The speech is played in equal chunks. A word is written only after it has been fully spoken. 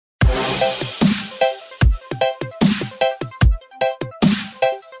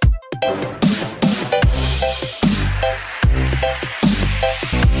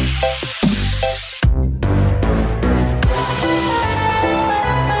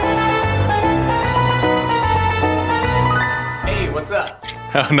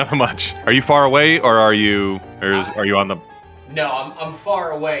Not much. Are you far away, or are you on the... No, I'm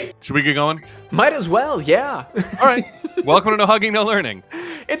far away. Should we get going? Might as well, yeah. All right. Welcome to No Hugging, No Learning.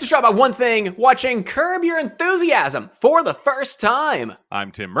 It's a show about one thing, watching Curb Your Enthusiasm for the first time.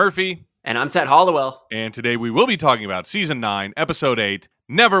 I'm Tim Murphy. And I'm Ted Hollowell. And today we will be talking about Season 9, Episode 8,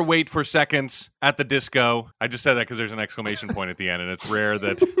 Never Wait for Seconds at the Disco. I just said that because there's an exclamation point at the end, and it's rare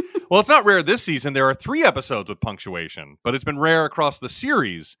that... Well, it's not rare this season. There are 3 episodes with punctuation, but it's been rare across the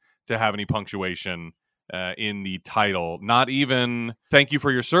series to have any punctuation in the title. Not even "Thank you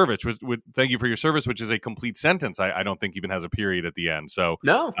for your service." "Thank you for your service," which is a complete sentence. I don't think even has a period at the end. So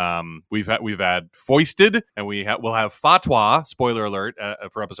no, we've had foisted, and we'll have fatwa. Spoiler alert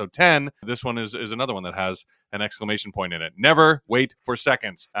for episode 10. This one is another one that has an exclamation point in it. Never wait for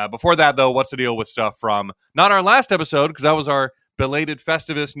seconds. Before that, though, what's the deal with stuff from not our last episode, because that was our belated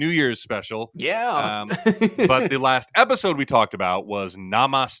Festivus New Year's special. Yeah. But the last episode we talked about was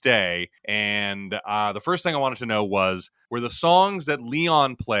Namaste. And the first thing I wanted to know were the songs that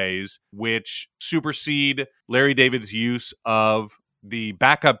Leon plays, which supersede Larry David's use of the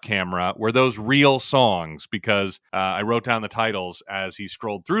backup camera, were those real songs? Because I wrote down the titles as he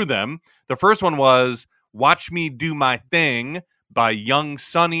scrolled through them. The first one was Watch Me Do My Thing by Young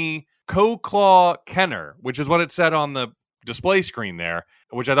Sonny Claw Kenner, which is what it said on the display screen there,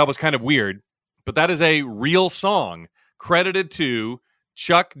 which I thought was kind of weird, but that is a real song credited to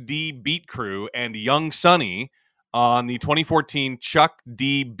Chuck D Beat Crew and Young Sonny on the 2014 Chuck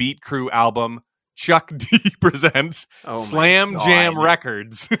D Beat Crew album Chuck D Presents Slam Jam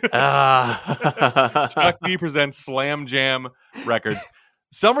Records. Chuck D Presents Slam Jam Records.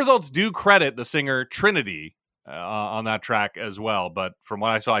 Some results do credit the singer Trinity on that track as well, but from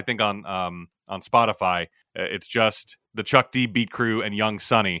what I saw, I think on Spotify, it's just the Chuck D Beat Crew and Young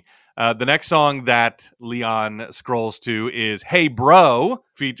Sonny. The next song that Leon scrolls to is Hey Bro,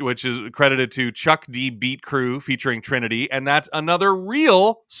 which is credited to Chuck D Beat Crew featuring Trinity, and that's another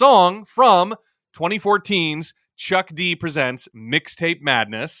real song from 2014's Chuck D Presents Mixtape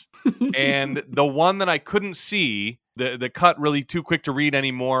Madness. And the one that I couldn't see, the cut really too quick to read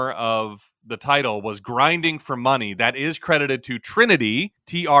any more of the title, was Grinding for Money. That is credited to Trinity,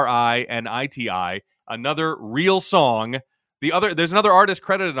 Triniti, another real song. There's another artist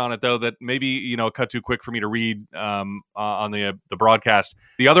credited on it, though, that maybe, cut too quick for me to read on the broadcast.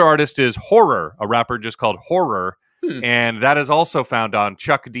 The other artist is Horror, a rapper just called Horror, and that is also found on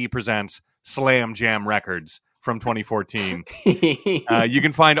Chuck D Presents Slam Jam Records from 2014. You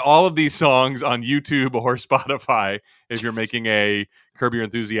can find all of these songs on YouTube or Spotify if you're making a Curb Your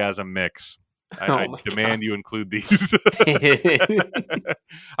Enthusiasm mix. I demand you include these.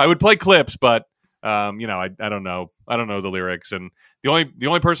 I would play clips, but I don't know the lyrics, and the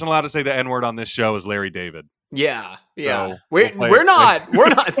only person allowed to say the N-word on this show is Larry David. Yeah. So we're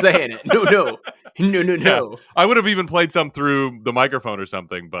not saying it. No. Yeah. I would have even played some through the microphone or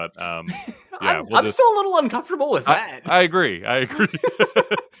something, but I'm still a little uncomfortable with that. I agree.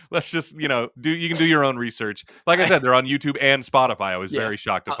 Let's just, you can do your own research. Like I said, they're on YouTube and Spotify. I was very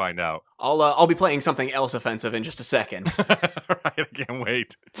shocked to find out. I'll be playing something else offensive in just a second. All right, I can't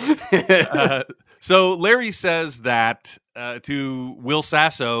wait. So Larry says that to Will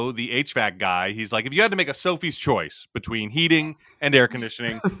Sasso, the HVAC guy, he's like, if you had to make a Sophie's choice between heating and air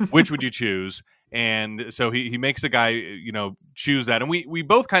conditioning, which would you choose? And so he makes the guy, choose that. And we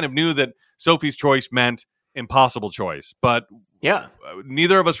both kind of knew that Sophie's choice meant impossible choice, but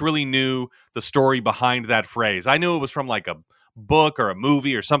neither of us really knew the story behind that phrase. I knew it was from like a book or a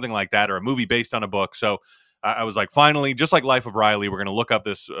movie or something like that, or a movie based on a book. So I was like, finally, just like Life of Riley, we're going to look up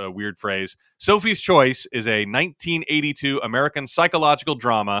this weird phrase. Sophie's Choice is a 1982 American psychological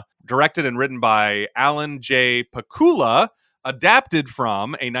drama directed and written by Alan J. Pakula, adapted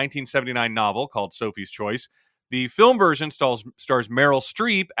from a 1979 novel called Sophie's Choice. The film version stars Meryl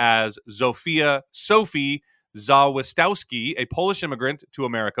Streep as Sophie Zawistowski, a Polish immigrant to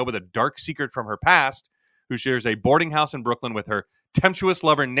America with a dark secret from her past, who shares a boarding house in Brooklyn with her tempestuous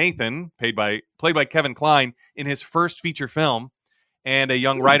lover Nathan, played by Kevin Kline in his first feature film, and a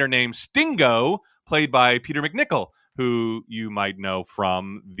young writer named Stingo, played by Peter McNichol, who you might know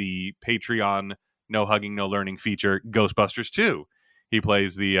from the Patreon No Hugging, No Learning feature Ghostbusters 2. He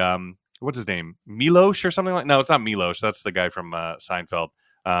plays the what's his name? Milos or something like? No, it's not Milos. That's the guy from Seinfeld.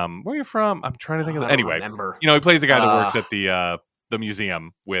 Where are you from? I'm trying to think of that. Anyway, remember. He plays the guy that works at the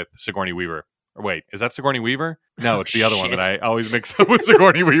museum with Sigourney Weaver. Or wait, is that Sigourney Weaver? No, it's the other one that I always mix up with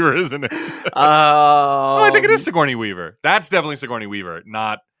Sigourney Weaver, isn't it? I think it is Sigourney Weaver. That's definitely Sigourney Weaver.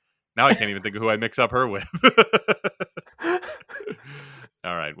 Now I can't even think of who I mix up her with.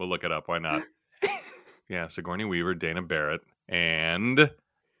 All right, we'll look it up. Why not? Yeah, Sigourney Weaver, Dana Barrett, and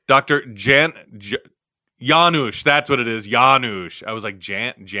Dr. Janusz, that's what it is. Janusz. I was like,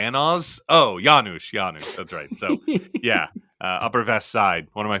 Janos? Oh, Janusz. That's right. So, yeah, Upper West Side.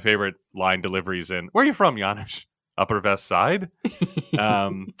 One of my favorite line deliveries in. Where are you from, Janusz? Upper West Side?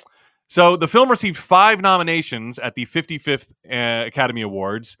 So the film received 5 nominations at the 55th Academy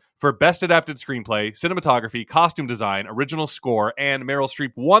Awards for Best Adapted Screenplay, Cinematography, Costume Design, Original Score, and Meryl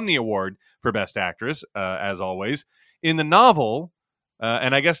Streep won the award for Best Actress, as always. In the novel...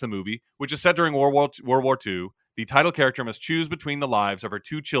 and I guess the movie, which is set during World War II, the title character must choose between the lives of her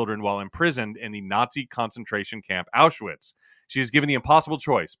 2 children while imprisoned in the Nazi concentration camp Auschwitz. She is given the impossible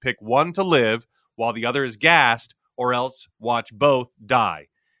choice: pick one to live while the other is gassed, or else watch both die.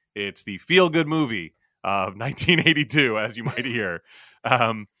 It's the feel-good movie of 1982, as you might hear.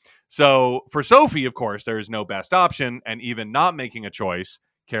 So for Sophie, of course, there is no best option, and even not making a choice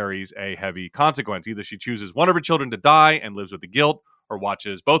carries a heavy consequence. Either she chooses one of her children to die and lives with the guilt, or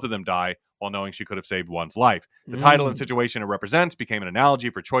watches both of them die while knowing she could have saved one's life. The title and situation it represents became an analogy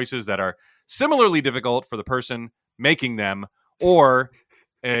for choices that are similarly difficult for the person making them, or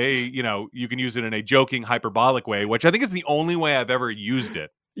you can use it in a joking, hyperbolic way, which I think is the only way I've ever used it.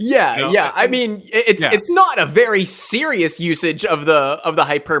 Yeah. I mean, it's not a very serious usage of the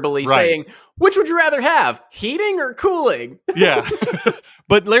hyperbole, right? Saying, which would you rather have, heating or cooling? Yeah.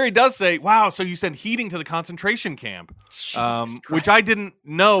 But Larry does say, wow, so you sent heating to the concentration camp, which I didn't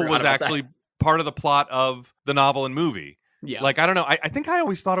know was actually part of the plot of the novel and movie. Yeah. Like, I don't know. I think I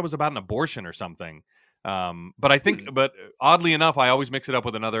always thought it was about an abortion or something. But oddly enough, I always mix it up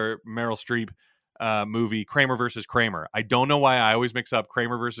with another Meryl Streep movie, Kramer versus Kramer. I don't know why I always mix up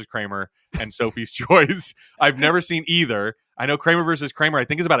Kramer versus Kramer and Sophie's Choice. I've never seen either. I know Kramer versus Kramer, I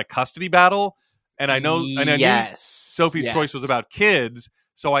think, is about a custody battle, and I knew Sophie's Choice was about kids.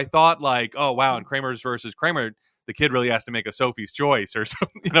 So I thought, like, oh wow, in Kramer versus Kramer, the kid really has to make a Sophie's Choice or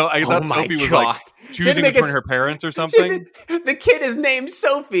something. I thought Sophie was like choosing between her parents or something. The kid is named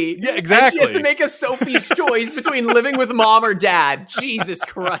Sophie. Yeah, exactly. And she has to make a Sophie's Choice between living with mom or dad. Jesus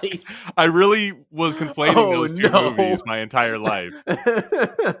Christ. I really was conflating those two movies my entire life.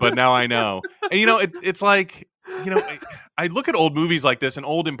 But now I know. And it's like, I look at old movies like this and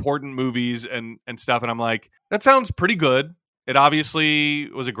old important movies and stuff, and I'm like, that sounds pretty good. It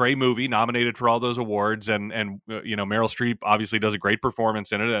obviously was a great movie, nominated for all those awards, and Meryl Streep obviously does a great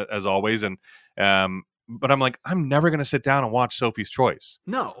performance in it, as always. And but I'm like, I'm never going to sit down and watch Sophie's Choice.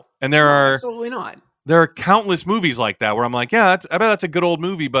 No, and there are absolutely not. There are countless movies like that where I'm like, yeah, I bet that's a good old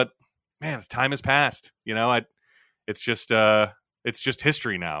movie, but man, as time has passed, it's just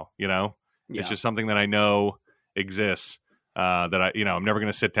history now. It's just something that I know exists. That I'm never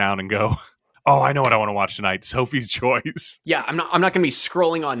going to sit down and go, oh, I know what I want to watch tonight. Sophie's Choice. Yeah, I'm not going to be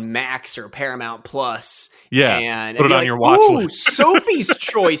scrolling on Max or Paramount Plus. Yeah, and put it on your watch list. Sophie's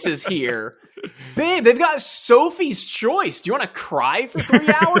Choice is here. Babe, they've got Sophie's Choice. Do you want to cry for 3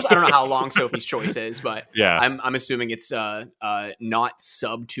 hours? I don't know how long Sophie's Choice is, but yeah, I'm assuming it's not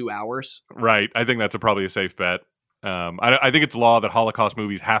sub 2 hours. Right. I think that's probably a safe bet. I think it's law that Holocaust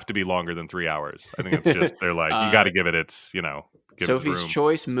movies have to be longer than 3 hours. I think it's just they're like, you got to give it its Sophie's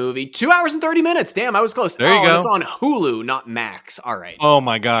Choice movie, 2 hours and 30 minutes. Damn, I was close. There you go. It's on Hulu, not Max. All right. Oh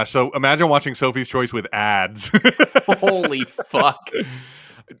my gosh. So imagine watching Sophie's Choice with ads. Holy fuck.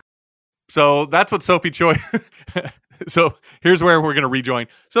 So that's what Sophie Choice. So here's where we're going to rejoin.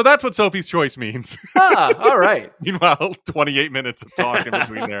 So that's what Sophie's Choice means. All right. Meanwhile, 28 minutes of talk in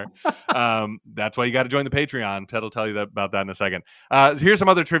between there. That's why you got to join the Patreon. Ted will tell you about that in a second. Here's some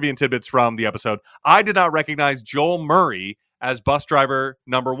other trivia and tidbits from the episode. I did not recognize Joel Murray as bus driver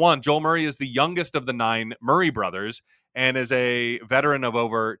number 1. Joel Murray is the youngest of the 9 Murray brothers and is a veteran of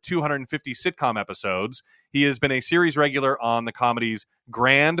over 250 sitcom episodes. He has been a series regular on the comedies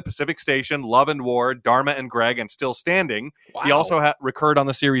Grand, Pacific Station, Love and War, Dharma and Greg, and Still Standing. Wow. He also recurred on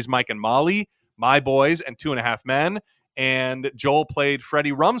the series Mike and Molly, My Boys, and 2.5 Men. And Joel played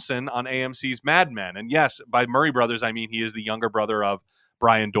Freddie Rumsen on AMC's Mad Men. And yes, by Murray brothers, I mean he is the younger brother of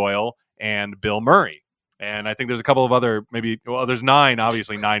Brian Doyle and Bill Murray. And I think there's a couple of other, there's 9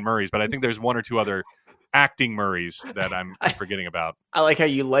 Murrays, but I think there's 1 or 2 other acting Murrays that I'm forgetting about. I like how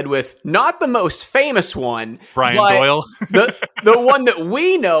you led with not the most famous one, Brian Doyle, the one that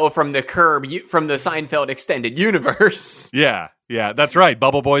we know from the Seinfeld extended universe. Yeah, that's right.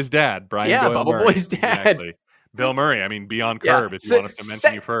 Bubble Boy's dad, Brian Doyle. Bubble Murray. Boy's dad. Exactly. Bill Murray. I mean, beyond Curb, if you want us to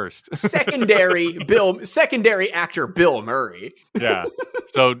mention you first. secondary actor Bill Murray. Yeah.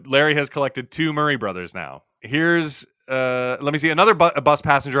 So Larry has collected 2 Murray brothers now. Here's let me see. Another bus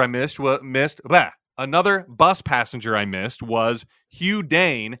passenger I missed. Another bus passenger I missed was Hugh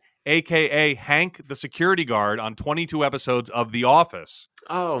Dane, a.k.a. Hank the security guard on 22 episodes of The Office.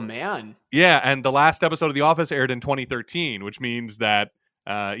 Oh, man. Yeah, and the last episode of The Office aired in 2013, which means that,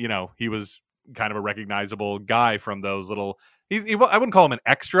 he was kind of a recognizable guy from those little... I wouldn't call him an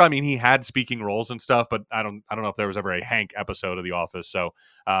extra. I mean, he had speaking roles and stuff, but I don't know if there was ever a Hank episode of The Office. So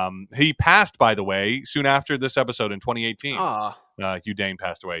he passed, by the way, soon after this episode in 2018. Hugh Dane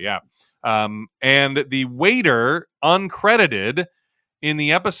passed away, yeah. And the waiter, uncredited in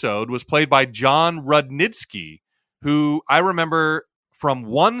the episode, was played by John Rudnitsky, who I remember from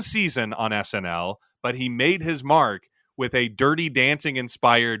one season on SNL, but he made his mark with a Dirty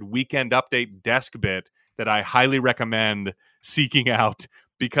Dancing-inspired Weekend Update desk bit that I highly recommend seeking out,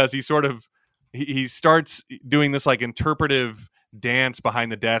 because he starts doing this like interpretive dance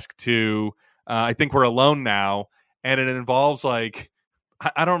behind the desk to I Think We're Alone Now, and it involves like,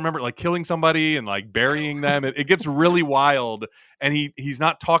 I don't remember, like killing somebody and like burying them. It gets really wild, and he's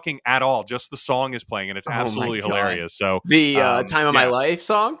not talking at all, just the song is playing, and it's absolutely hilarious. So the Time of My Life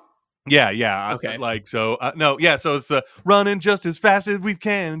song. Yeah. Okay. So it's the running just as fast as we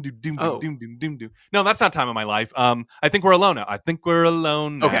can. Do. No, that's not Time of My Life. I Think We're Alone Now. I Think We're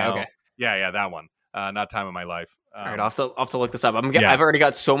Alone Now. Okay. Yeah, that one. Not Time of My Life. All right, I'll have to look this up. I've already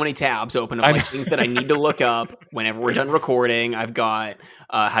got so many tabs open of things that I need to look up whenever we're done recording. I've got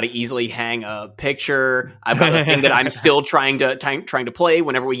how to easily hang a picture. I've got the thing that I'm still trying to play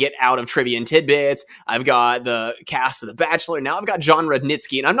whenever we get out of Trivia and Tidbits. I've got the cast of The Bachelor. Now I've got John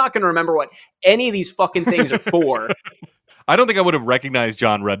Rudnitsky, and I'm not going to remember what any of these fucking things are for. I don't think I would have recognized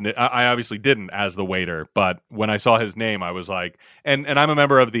John Rudnitsky. I obviously didn't as the waiter, but when I saw his name, I was like, and I'm a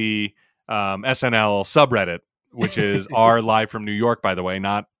member of the SNL subreddit, which is R Live from New York, by the way,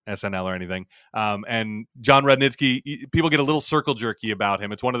 not SNL or anything. And John Rudnitsky, people get a little circle jerky about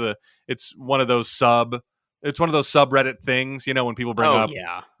him. It's one of those subreddit things, when people bring up.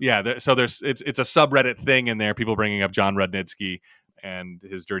 So it's a subreddit thing in there. People bringing up John Rudnitsky and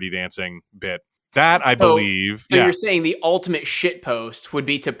his Dirty Dancing bit. That I believe. So you're saying the ultimate shit post would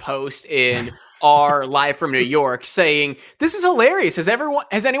be to post in R Live from New York saying, "This is hilarious. Has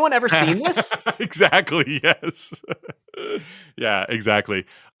anyone ever seen this?" Exactly. Yes. Yeah. Exactly.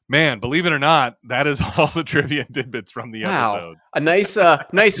 Man, believe it or not, that is all the Trivia and Tidbits from the episode. A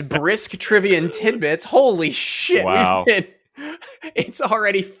nice brisk Trivia and Tidbits. Holy shit! Wow. It's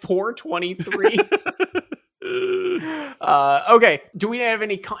already 4:23. Okay. Do we have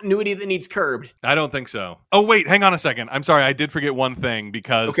any continuity that needs curbed? I don't think so. Oh wait, hang on a second. I'm sorry, I did forget one thing,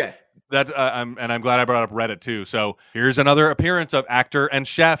 because that's I'm glad I brought up Reddit too. So here's another appearance of actor and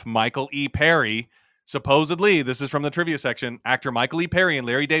chef Michael E. Perry. Supposedly, this is from the trivia section. Actor Michael E. Perry and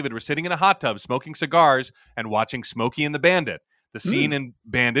Larry David were sitting in a hot tub smoking cigars and watching Smokey and the Bandit. The scene in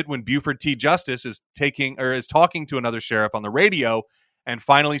Bandit when Buford T. Justice is talking to another sheriff on the radio and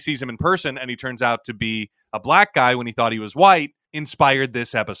finally sees him in person, and he turns out to be a black guy when he thought he was white, inspired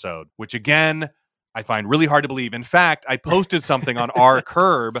this episode, which again, I find really hard to believe. In fact, I posted something on our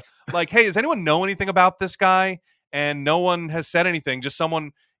curb like, hey, does anyone know anything about this guy? And no one has said anything. Just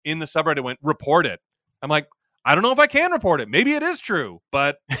someone in the subreddit went, report it. I'm like, I don't know if I can report it. Maybe it is true,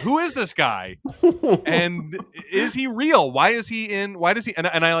 but who is this guy? And is he real? Why does he, and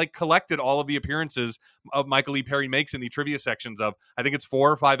I like collected all of the appearances of Michael E. Perry makes in the trivia sections of, I think it's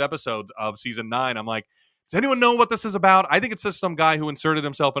 4 or 5 episodes of season 9. I'm like, does anyone know what this is about? I think it's just some guy who inserted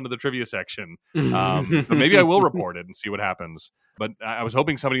himself into the trivia section. But maybe I will report it and see what happens. But I was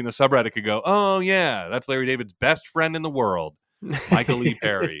hoping somebody in the subreddit could go, oh yeah, that's Larry David's best friend in the world, Michael E.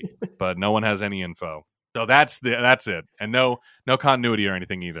 Perry. But no one has any info. So that's it, and no continuity or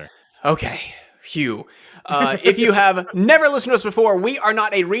anything either. Okay, Hugh. If you have never listened to us before, we are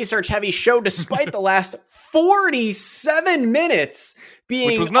not a research-heavy show, despite the last 47 minutes being,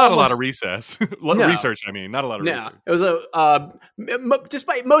 which was not a lot of recess. Research. I mean, not a lot of research. It was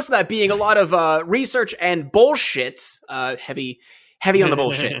despite most of that being a lot of research and bullshit. Heavy on the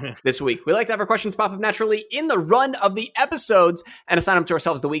bullshit this week. We like to have our questions pop up naturally in the run of the episodes and assign them to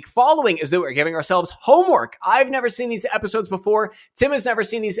ourselves the week following, as though we're giving ourselves homework. I've never seen these episodes before. Tim has never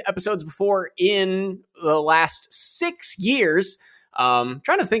seen these episodes before in the last 6 years.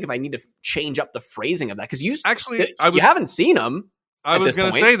 Trying to think if I need to change up the phrasing of that, because you haven't seen them. I was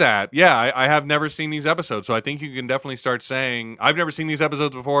going to say that. Yeah, I have never seen these episodes, so I think you can definitely start saying, I've never seen these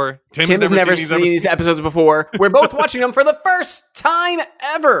episodes before. Tim has never seen these episodes before. We're both watching them for the first time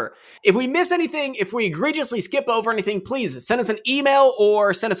ever. If we miss anything, if we egregiously skip over anything, please send us an email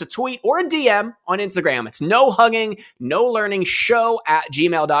or send us a tweet or a DM on Instagram. It's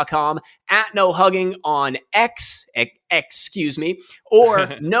nohugging@gmail.com, @nohugging on X, or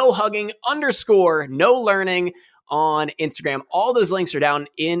nohugging_no learning on Instagram. All those links are down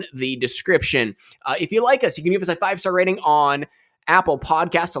in the description. If you like us, you can give us a 5-star rating on Apple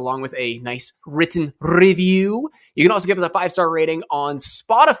Podcasts along with a nice written review. You can also give us a 5-star rating on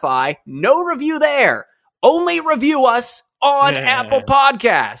Spotify. No review there. Only review us on Apple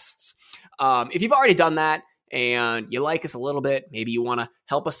Podcasts. If you've already done that and you like us a little bit, maybe you want to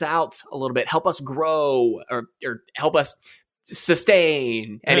help us out a little bit, help us grow or help us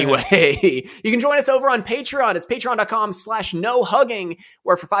sustain. Anyway, you can join us over on Patreon. It's patreon.com/nohugging,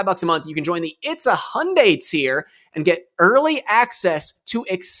 where for $5 a month, you can join the It's a Hyundai tier and get early access to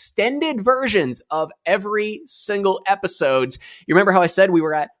extended versions of every single episodes. You remember how I said we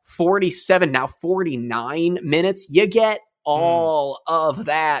were at 47, now 49 minutes? You get all of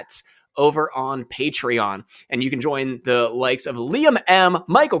that over on Patreon. And you can join the likes of Liam M.,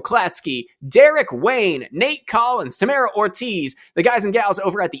 Michael Klatsky, Derek Wayne, Nate Collins, Tamara Ortiz, the guys and gals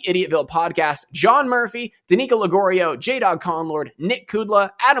over at the Idiotville podcast, John Murphy, Danica Ligorio, J-Dog Conlord, Nick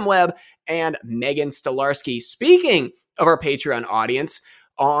Kudla, Adam Webb, and Megan Stolarski. Speaking of our Patreon audience,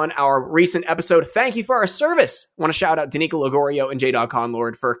 on our recent episode, Thank You for Our Service, I want to shout out Danica Ligorio and J-Dog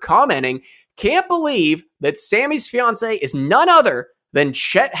Conlord for commenting, can't believe that Sammy's fiance is none other than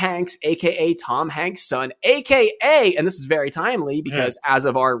Chet Hanks, a.k.a. Tom Hanks' son, a.k.a., and this is very timely because as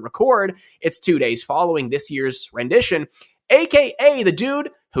of our record, it's 2 days following this year's rendition, a.k.a. the dude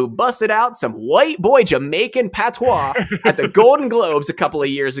who busted out some white boy Jamaican patois at the Golden Globes a couple of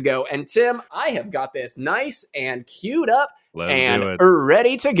years ago. And Tim, I have got this nice and queued up and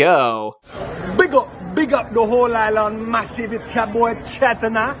ready to go. Big up the whole island massive. It's your boy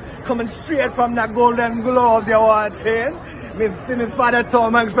Chetana coming straight from the Golden Globes, you want to me father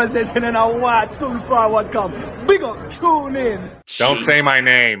Tom Hanks presenting in a what soon forward come. Big up, tune in. Don't say my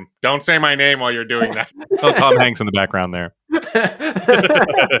name. Don't say my name while you're doing that. Oh, Tom Hanks in the background there.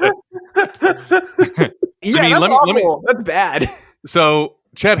 Yeah, let me, that's bad. So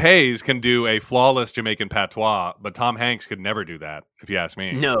Chet Hayes can do a flawless Jamaican patois, but Tom Hanks could never do that, if you ask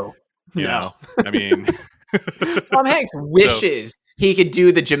me. No. You know? I mean... Tom Hanks wishes he could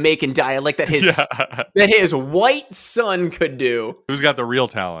do the Jamaican dialect that his white son could do. Who's got the real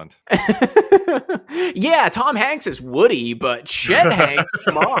talent? Yeah, Tom Hanks is Woody, but Chet Hanks,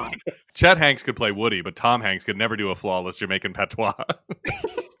 come on. Chet Hanks could play Woody, but Tom Hanks could never do a flawless Jamaican patois.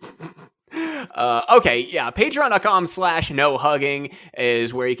 Okay, yeah, patreon.com/nohugging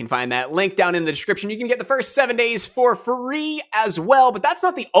is where you can find that link down in the description. You can get the first 7 days for free as well, but that's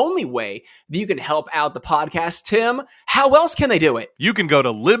not the only way that you can help out the podcast, Tim. How else can they do it? You can go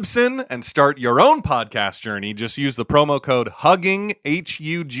to Libsyn and start your own podcast journey. Just use the promo code HUGGING,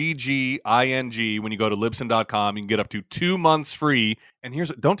 HUGGING. When you go to Libsyn.com, you can get up to 2 months free. And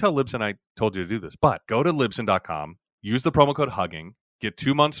don't tell Libsyn I told you to do this, but go to Libsyn.com, use the promo code HUGGING, get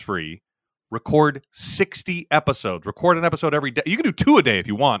 2 months free, record 60 episodes. Record an episode every day. You can do 2 a day if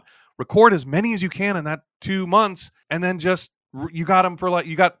you want. Record as many as you can in that 2 months, and then you got them for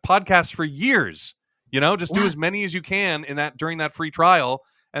you got podcasts for years. Just do as many as you can during that free trial,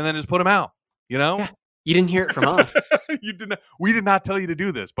 and then just put them out. Yeah. You didn't hear it from us. We did not tell you to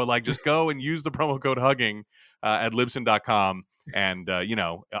do this, but just go and use the promo code HUGGING at Libsyn.com, and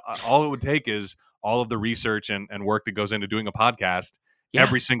all it would take is all of the research and work that goes into doing a podcast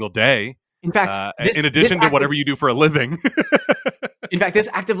every single day. In fact, in addition to whatever you do for a living. In fact, this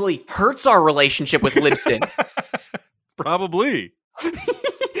actively hurts our relationship with Libsyn. Probably.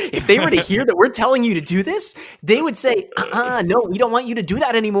 If they were to hear that we're telling you to do this, they would say, no, we don't want you to do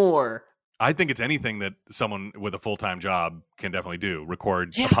that anymore. I think it's anything that someone with a full-time job can definitely do.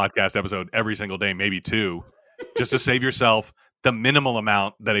 Record a podcast episode every single day, maybe 2, just to save yourself the minimal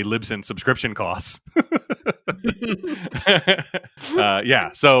amount that a Libsyn subscription costs.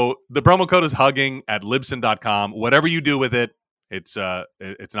 So the promo code is HUGGING at Libsyn.com. Whatever you do with it, it's not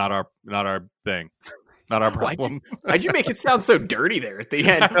our thing. Not our problem. Why'd you make it sound so dirty there at the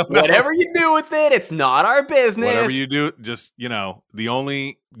end? Whatever you do with it, it's not our business. Whatever you do, just the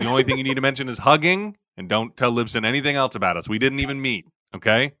only thing you need to mention is hugging, and don't tell Libsyn anything else about us. We didn't even meet,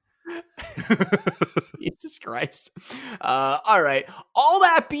 okay? Jesus Christ. All right. All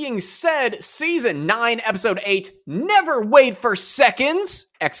that being said, season 9, episode 8, Never Wait for Seconds! !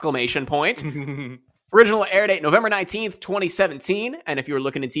 Original air date November 19th, 2017. And if you were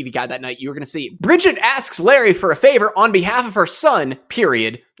looking at TV Guide that night, you were going to see Bridget asks Larry for a favor on behalf of her son,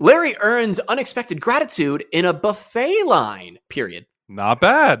 period. Larry earns unexpected gratitude in a buffet line, period. Not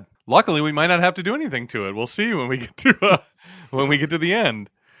bad. Luckily, we might not have to do anything to it. We'll see when we get to the end,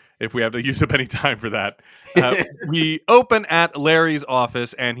 if we have to use up any time for that. We open at Larry's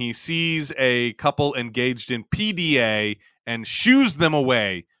office, and he sees a couple engaged in PDA and shoos them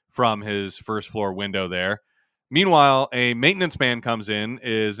away from his first floor window there. Meanwhile, a maintenance man comes in.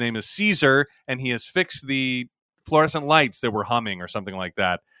 His name is Caesar, and he has fixed the fluorescent lights that were humming or something like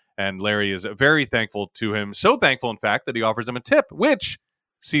that. And Larry is very thankful to him. So thankful, in fact, that he offers him a tip, which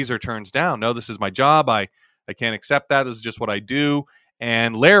Caesar turns down. No, this is my job. I can't accept that. This is just what I do.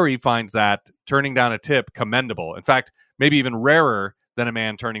 And Larry finds that turning down a tip commendable. In fact, maybe even rarer than a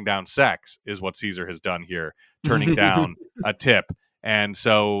man turning down sex is what Caesar has done here, turning down a tip. And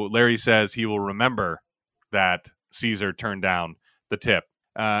so Larry says he will remember that Caesar turned down the tip.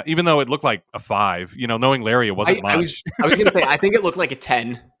 Even though it looked like a 5, knowing Larry, it wasn't much. I was going to say, I think it looked like a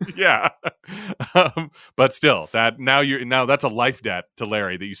 10. Yeah. But still, now that's a life debt to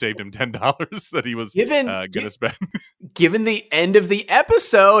Larry that you saved him $10 that he was going to spend. Given the end of the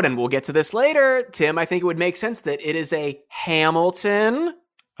episode, and we'll get to this later, Tim, I think it would make sense that it is a Hamilton.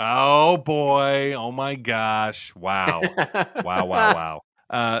 Oh, boy. Oh, my gosh. Wow. Wow.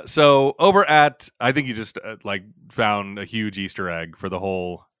 So over at, I think you just found a huge Easter egg for the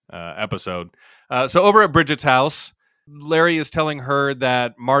whole episode. So over at Bridget's house, Larry is telling her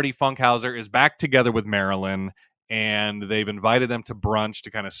that Marty Funkhauser is back together with Marilyn, and they've invited them to brunch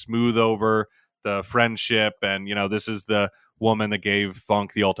to kind of smooth over the friendship. And, this is the woman that gave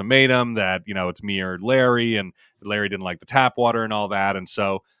Funk the ultimatum that, it's me or Larry, and Larry didn't like the tap water and all that. And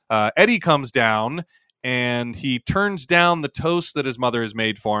so Eddie comes down, and he turns down the toast that his mother has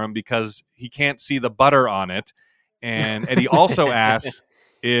made for him because he can't see the butter on it. And Eddie also asks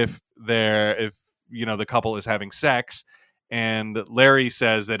if the couple is having sex, and Larry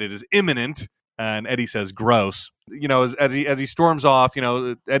says that it is imminent, and Eddie says gross. As he storms off,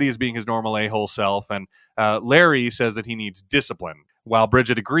 Eddie is being his normal a-hole self, and Larry says that he needs discipline. While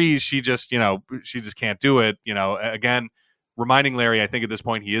Bridget agrees, she just can't do it. Again, reminding Larry, I think at this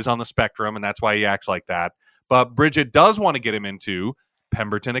point he is on the spectrum, and that's why he acts like that. But Bridget does want to get him into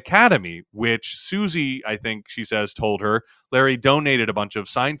Pemberton Academy, which Susie, I think she says, told her Larry donated a bunch of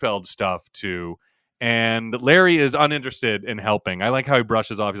Seinfeld stuff to, and Larry is uninterested in helping. I like how he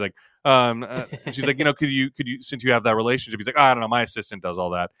brushes off. He's like, she's like, could you, since you have that relationship? He's like, I don't know, my assistant does all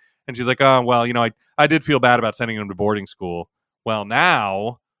that. And she's like, well, I did feel bad about sending him to boarding school. Well,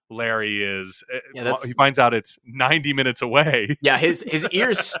 now Larry is, he finds out it's 90 minutes away. Yeah, his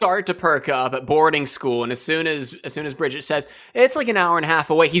ears start to perk up at boarding school, and as soon as Bridget says it's like an hour and a half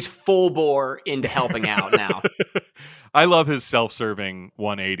away, he's full bore into helping out now. I love his self-serving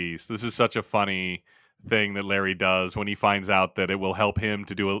 180s. This is such a funny thing that Larry does when he finds out that it will help him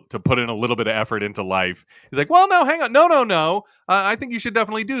to put in a little bit of effort into life. He's like, well, no, hang on, no, I think you should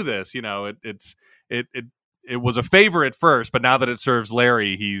definitely do this. It was a favor at first, but now that it serves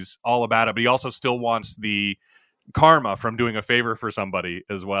Larry, he's all about it. But he also still wants the karma from doing a favor for somebody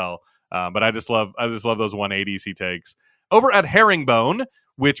as well. But I just love those 180s he takes. Over at Herringbone,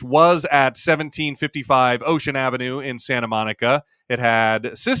 which was at 1755 Ocean Avenue in Santa Monica, it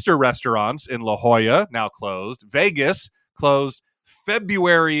had sister restaurants in La Jolla, now closed. Vegas closed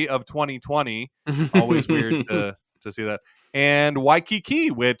February of 2020. Always weird to see that. And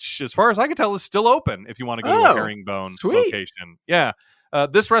Waikiki, which, as far as I can tell, is still open if you want to go to a Herringbone location. Yeah.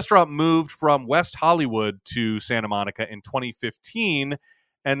 This restaurant moved from West Hollywood to Santa Monica in 2015,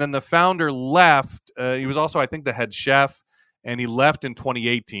 and then the founder left. He was also, I think, the head chef, and he left in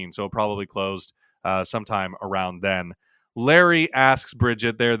 2018, so it probably closed sometime around then. Larry asks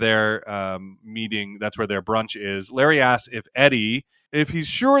Bridget, they're there meeting, that's where their brunch is. Larry asks if he's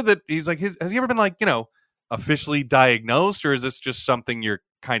sure that, he's like, has he ever been officially diagnosed, or is this just something you're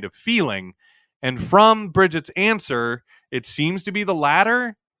kind of feeling? And from Bridget's answer, it seems to be the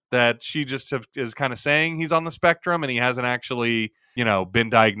latter, that she just is kind of saying he's on the spectrum and he hasn't actually, been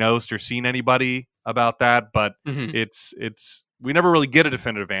diagnosed or seen anybody about that. But it's we never really get a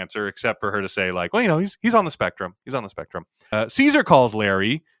definitive answer except for her to say he's on the spectrum. He's on the spectrum. Caesar calls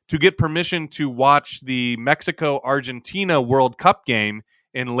Larry to get permission to watch the Mexico-Argentina World Cup game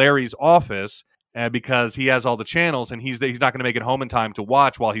in Larry's office. Because he has all the channels and he's not going to make it home in time to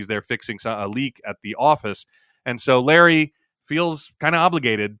watch while he's there fixing a leak at the office. And so Larry feels kind of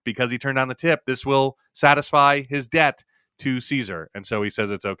obligated because he turned down the tip. This will satisfy his debt to Caesar. And so he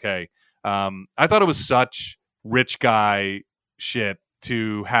says it's okay. I thought it was such rich guy shit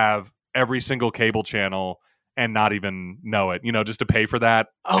to have every single cable channel and not even know it, just to pay for that.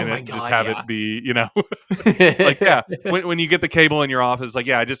 Oh and my God, just have it be, when you get the cable in your office,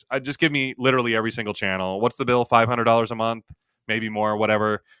 just give me literally every single channel. What's the bill? $500 a month, maybe more,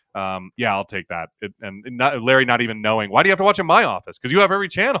 whatever. I'll take that. Larry not even knowing, why do you have to watch in my office? Because you have every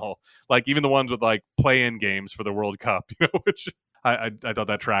channel, even the ones with play-in games for the World Cup, which I thought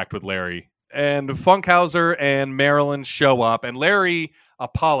that tracked with Larry And Funkhauser and Marilyn show up, and Larry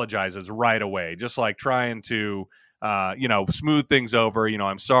apologizes right away, just like trying to, smooth things over.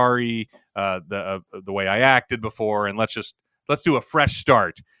 I'm sorry, the way I acted before, and let's do a fresh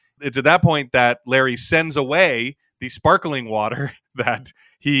start. It's at that point that Larry sends away the sparkling water that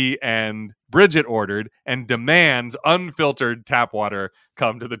he and Bridget ordered and demands unfiltered tap water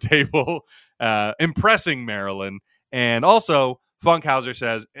come to the table, impressing Marilyn. And also, Funkhauser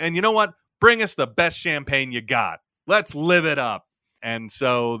says, and you know what? Bring us the best champagne you got. Let's live it up. And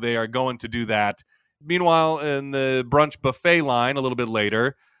so they are going to do that. Meanwhile, in the brunch buffet line a little bit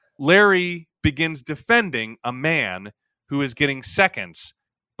later, Larry begins defending a man who is getting seconds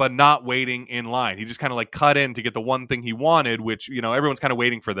but not waiting in line. He just kind of like cut in to get the one thing he wanted, which, everyone's kind of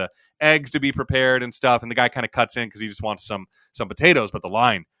waiting for the eggs to be prepared and stuff. And the guy kind of cuts in because he just wants some potatoes, but the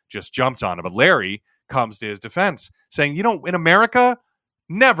line just jumped on him. But Larry comes to his defense saying, in America,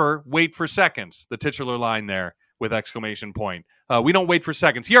 never wait for seconds. The titular line there with exclamation point. We don't wait for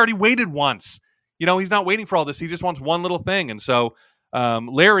seconds. He already waited once. He's not waiting for all this. He just wants one little thing. And so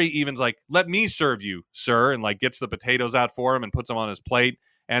Larry even's like, let me serve you, sir. And like gets the potatoes out for him and puts them on his plate.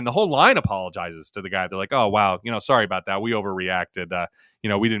 And the whole line apologizes to the guy. They're like, oh, wow, sorry about that. We overreacted.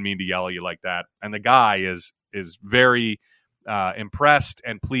 We didn't mean to yell at you like that. And the guy is very impressed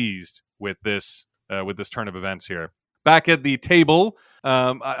and pleased with this turn of events here. Back at the table,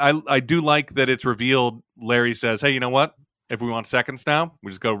 I do like that it's revealed. Larry says, hey, you know what? If we want seconds now,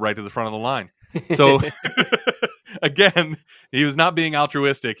 we just go right to the front of the line. So again, he was not being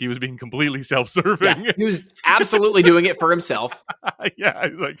altruistic. He was being completely self-serving. Yeah, he was absolutely doing it for himself. Yeah,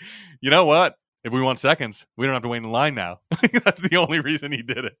 he's like, you know what? If we want seconds, we don't have to wait in line now. That's the only reason he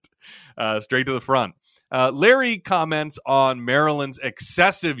did it. Straight to the front. Larry comments on Marilyn's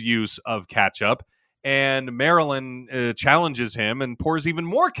excessive use of ketchup, and Marilyn challenges him and pours even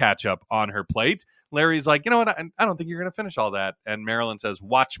more ketchup on her plate. Larry's like, you know what? I don't think you're going to finish all that. And Marilyn says,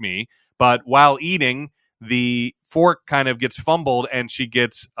 watch me. But while eating, the fork kind of gets fumbled and she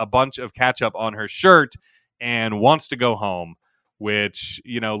gets a bunch of ketchup on her shirt and wants to go home, which,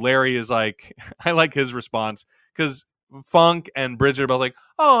 Larry is like, I like his response because Funk and Bridget are both like,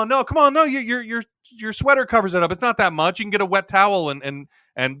 oh, no, come on. No, your sweater covers it up. It's not that much. You can get a wet towel.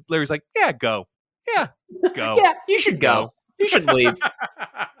 And Larry's like, yeah, go. Yeah, go. Yeah, you should go. You should leave.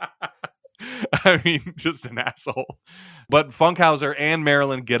 I mean, just an asshole. But Funkhauser and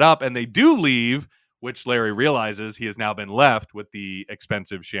Marilyn get up and they do leave, which Larry realizes he has now been left with the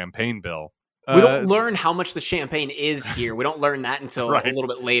expensive champagne bill. We don't learn how much the champagne is here. We don't learn that until a little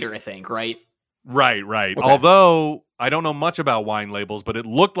bit later, I think, right? Right. Okay. Although I don't know much about wine labels, but it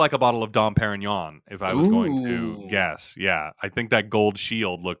looked like a bottle of Dom Perignon, if I was going to guess. Yeah, I think that gold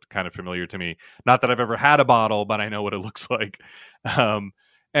shield looked kind of familiar to me. Not that I've ever had a bottle, but I know what it looks like.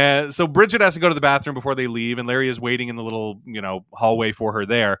 And so Bridget has to go to the bathroom before they leave, and Larry is waiting in the little, hallway for her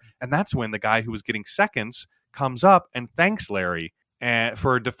there. And that's when the guy who was getting seconds comes up and thanks Larry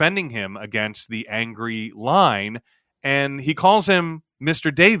for defending him against the angry line. And he calls him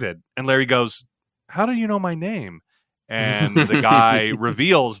Mr. David. And Larry goes, how do you know my name? And the guy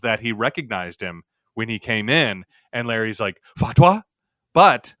reveals that he recognized him when he came in. And Larry's like, Fatwa?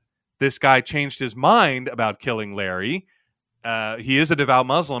 But this guy changed his mind about killing Larry. He is a devout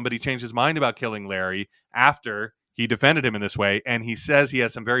Muslim, but he changed his mind about killing Larry after he defended him in this way. And he says he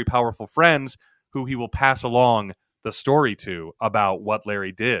has some very powerful friends who he will pass along the story to about what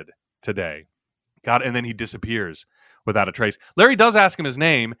Larry did today. God, and then he disappears without a trace. Larry does ask him his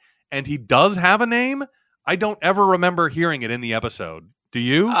name, and he does have a name. I don't ever remember hearing it in the episode. Do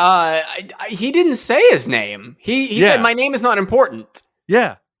you? He didn't say his name. He said, my name is not important.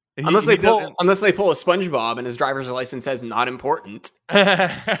 Yeah. Unless they pull a SpongeBob and his driver's license says not important.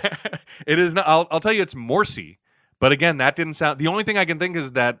 It is not. I'll tell you, it's Morsi. But again, that didn't sound. The only thing I can think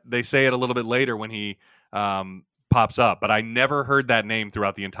is that they say it a little bit later when he pops up. But I never heard that name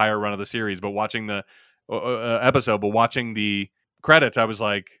throughout the entire run of the series. But watching the watching the credits, I was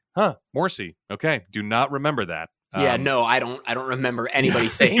like, huh, Morsi. Okay, do not remember that. Yeah, no, I don't remember anybody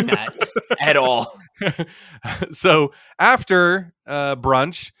saying that at all. So after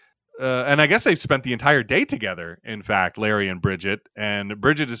brunch, and I guess they've spent the entire day together, in fact, Larry and Bridget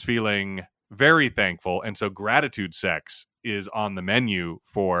is feeling very thankful. And so gratitude sex is on the menu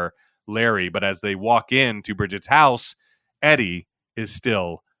for Larry. But as they walk into Bridget's house, Eddie is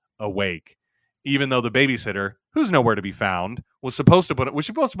still awake, even though the babysitter, who's nowhere to be found, was she supposed to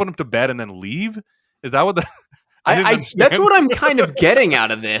put him to bed and then leave? Is that what the... that's what I'm kind of getting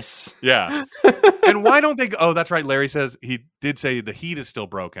out of this. Yeah. And why don't they go? Oh, that's right. Larry says he did say the heat is still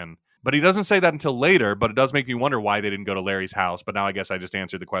broken. But he doesn't say that until later, but it does make me wonder why they didn't go to Larry's house. But now I guess I just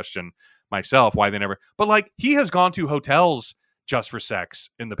answered the question myself, why they never. But like, he has gone to hotels just for sex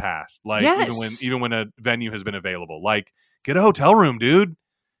in the past. Like, even when a venue has been available. Like, get a hotel room, dude.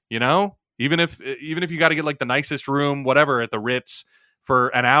 You know? Even if you got to get like the nicest room, whatever, at the Ritz for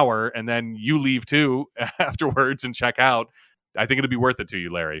an hour, and then you leave too afterwards and check out, I think it'd be worth it to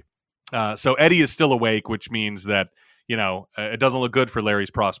you, Larry. So Eddie is still awake, which means that, you know, it doesn't look good for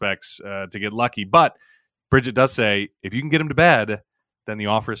Larry's prospects to get lucky. But Bridget does say, if you can get him to bed, then the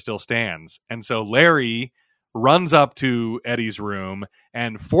offer still stands. And so Larry runs up to Eddie's room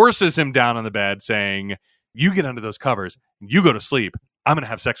and forces him down on the bed, saying, you get under those covers, you go to sleep. I'm going to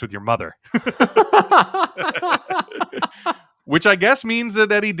have sex with your mother. Which I guess means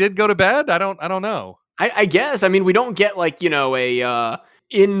that Eddie did go to bed. I don't know. I guess. I mean, we don't get like, you know, a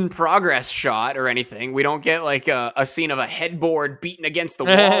in progress shot or anything. We don't get like a scene of a headboard beaten against the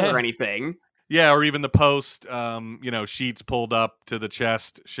wall or anything. Yeah, or even the post, sheets pulled up to the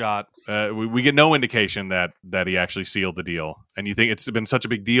chest shot. We get no indication that he actually sealed the deal. And you think it's been such a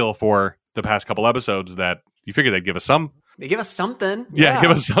big deal for the past couple episodes that you figure they'd give us some. They give us something. Yeah,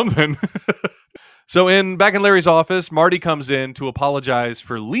 give us something. So back in Larry's office, Marty comes in to apologize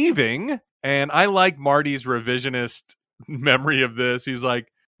for leaving. And I like Marty's revisionist memory of this. He's like,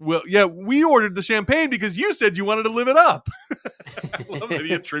 well, yeah, we ordered the champagne because you said you wanted to live it up. I love that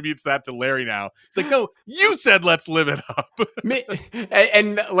he attributes that to Larry now. It's like, no, you said let's live it up.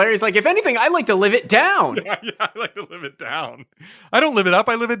 And Larry's like, if anything, I like to live it down. Yeah, I like to live it down. I don't live it up,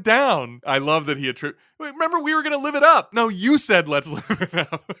 I live it down. I love that he remember, we were going to live it up. No, you said let's live it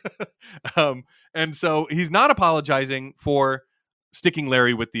up. And so he's not apologizing for sticking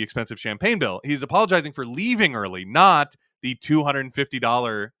Larry with the expensive champagne bill. He's apologizing for leaving early, not the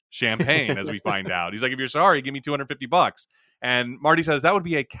 $250 champagne, as we find out. He's like, if you're sorry, give me $250. And Marty says that would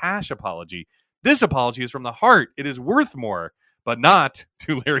be a cash apology. This apology is from the heart. It is worth more, but not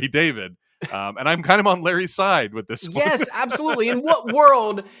to Larry David. And I'm kind of on Larry's side with this one. Yes, absolutely. In what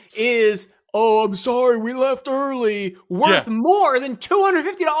world is, oh, I'm sorry, we left early, worth more than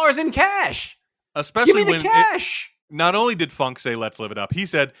 $250 in cash? Especially give me the cash. Not only did Funk say, let's live it up, he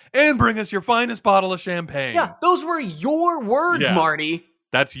said, and bring us your finest bottle of champagne. Yeah, those were your words, Marty.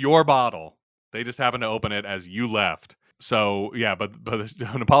 That's your bottle. They just happened to open it as you left. So, yeah, but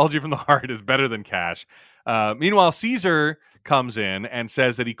an apology from the heart is better than cash. Meanwhile, Caesar comes in and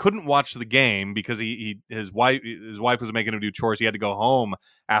says that he couldn't watch the game because his wife was making him do chores. He had to go home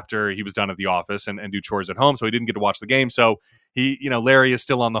after he was done at the office and do chores at home, so he didn't get to watch the game. So Larry is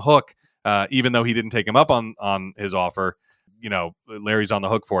still on the hook. Even though he didn't take him up on his offer, Larry's on the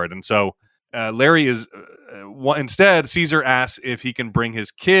hook for it. And so Larry is instead, Caesar asks if he can bring his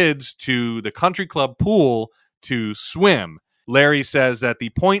kids to the country club pool to swim. Larry says that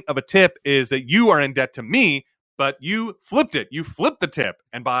the point of a tip is that you are in debt to me, but you flipped it. You flipped the tip.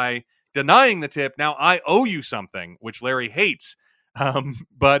 And by denying the tip, now I owe you something, which Larry hates.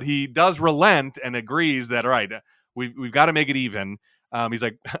 But he does relent and agrees that, all right, we've got to make it even. He's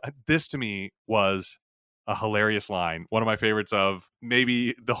like, this to me was a hilarious line. One of my favorites of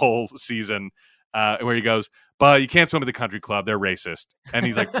maybe the whole season, where he goes, but you can't swim at the country club. They're racist. And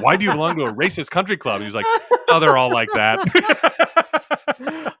he's like, why do you belong to a racist country club? He's like, oh, they're all like that.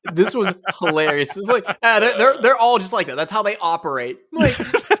 This was hilarious. It's like, they're all just like that. That's how they operate. Like,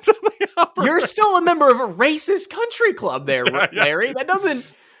 you're still a member of a racist country club there, Larry. Yeah. That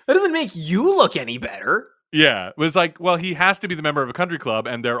doesn't make you look any better. Yeah, but it's like, well, he has to be the member of a country club,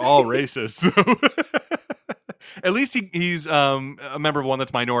 and they're all racist. So at least he's a member of one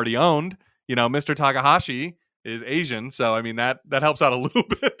that's minority owned. Mr. Takahashi is Asian, so I mean that helps out a little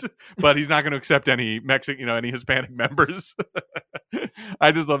bit. But he's not going to accept any Mexican, any Hispanic members.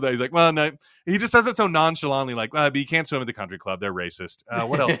 I just love that he's like, well, no, he just says it so nonchalantly, like, but you can't swim at the country club; they're racist.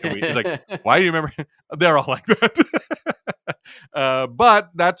 What else can we? He's like, why do you remember? They're all like that. But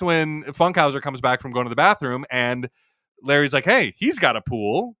that's when Funkhauser comes back from going to the bathroom, and Larry's like, hey, he's got a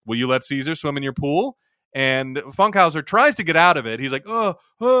pool. Will you let Caesar swim in your pool? And Funkhauser tries to get out of it. He's like,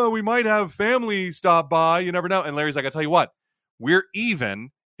 oh, we might have family stop by. You never know. And Larry's like, I tell you what, we're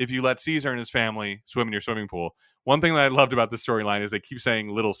even if you let Caesar and his family swim in your swimming pool. One thing that I loved about this storyline is they keep saying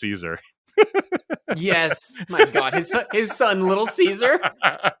Little Caesar. Yes. My God. His son, Little Caesar.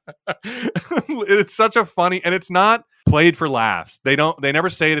 It's such a funny, and it's not played for laughs. They never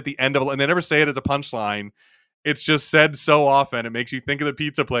say it at the end of, and they never say it as a punchline. It's just said so often. It makes you think of the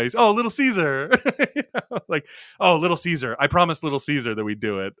pizza place. Oh, Little Caesar. Like, oh, Little Caesar. I promised Little Caesar that we'd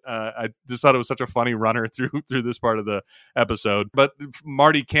do it. I just thought it was such a funny runner through this part of the episode. But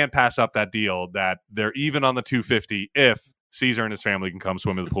Marty can't pass up that deal that they're even on the $250 if Caesar and his family can come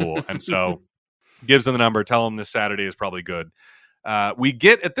swim in the pool. And so gives them the number, tell them this Saturday is probably good. We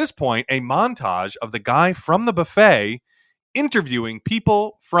get at this point a montage of the guy from the buffet interviewing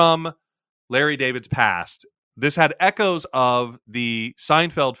people from Larry David's past. This had echoes of the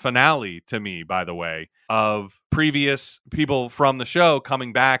Seinfeld finale to me, by the way, of previous people from the show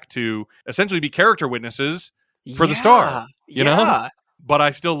coming back to essentially be character witnesses for the star, you know? But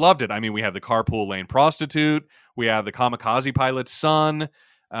I still loved it. I mean, we have the carpool lane prostitute. We have the kamikaze pilot's son.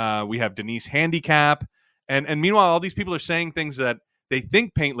 We have Denise Handicap. And meanwhile, all these people are saying things that they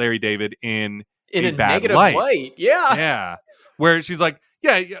think paint Larry David in a bad negative light. Yeah. Yeah. Where she's like,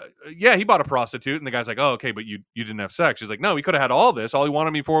 yeah, he bought a prostitute. And the guy's like, oh, okay, but you didn't have sex. She's like, no, we could have had all this. All he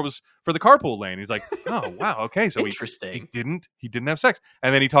wanted me for was for the carpool lane. He's like, oh, wow, okay. So interesting. He didn't have sex.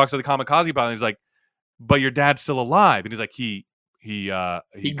 And then he talks to the kamikaze pilot and he's like, but your dad's still alive. And he's like, he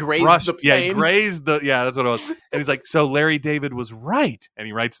grazed the plane. Yeah, he grazed that's what it was. And he's like, so Larry David was right. And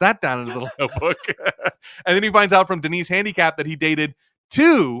he writes that down in his little notebook. And then he finds out from Denise Handicap that he dated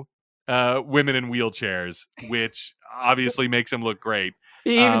 2 women in wheelchairs, which obviously makes him look great.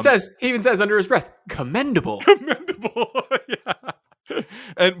 He even says under his breath, commendable. Yeah.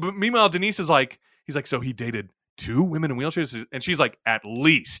 But meanwhile, Denise is like, he's like, so he dated 2 women in wheelchairs? And she's like, at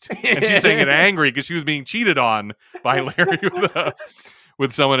least. And she's saying it angry because she was being cheated on by Larry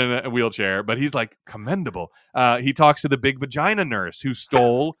with someone in a wheelchair. But he's like, commendable. He talks to the big vagina nurse who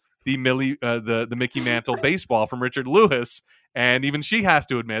stole the Mickey Mantle baseball from Richard Lewis. And even she has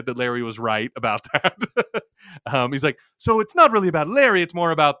to admit that Larry was right about that. He's like, so it's not really about Larry, it's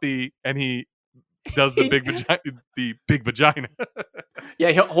more about and he does the big vagina.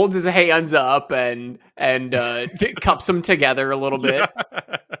 Yeah, he holds his hands up and cups them together a little bit.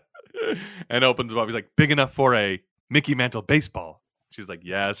 Yeah. And opens them up. He's like, big enough for a Mickey Mantle baseball. She's like,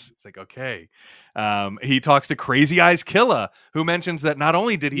 yes. It's like, okay. He talks to Crazy Eyes Killa, who mentions that not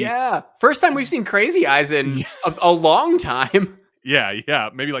only did he... Yeah, first time we've seen Crazy Eyes in a long time. Yeah,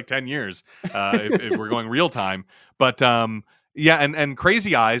 maybe like 10 years if we're going real time. But and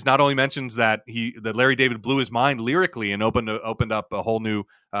Crazy Eyes not only mentions that Larry David blew his mind lyrically and opened up a whole new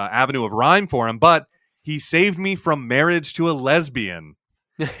avenue of rhyme for him, but he saved me from marriage to a lesbian,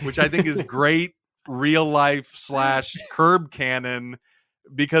 which I think is great real life / Curb canon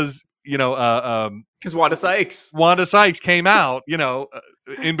because because Wanda Sykes came out,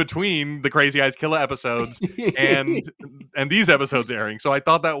 in between the Crazy Eyes Killa episodes and these episodes airing. So I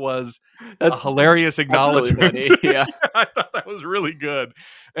thought that was a hilarious acknowledgement. Really yeah. I thought that was really good.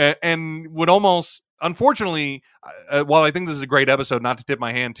 And would almost, unfortunately, while I think this is a great episode, not to tip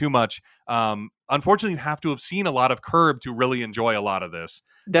my hand too much, unfortunately, you have to have seen a lot of Curb to really enjoy a lot of this.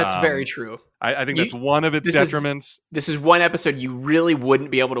 That's very true. I think that's one of its detriments. This is one episode you really wouldn't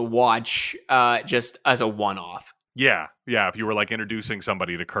be able to watch just as a one-off. Yeah. If you were like introducing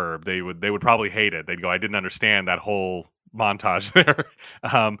somebody to Curb, they would probably hate it. They'd go, I didn't understand that whole montage there.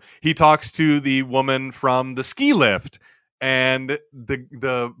 He talks to the woman from the ski lift. And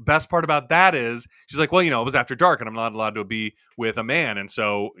the best part about that is she's like, well, it was after dark and I'm not allowed to be with a man. And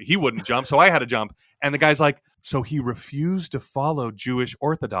so he wouldn't jump. So I had to jump. And the guy's like, so he refused to follow Jewish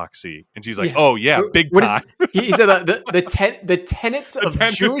orthodoxy. And she's like, oh, yeah, big time. He said the tenets of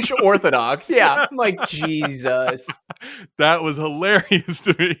Jewish Orthodox. Yeah. I'm like, Jesus. That was hilarious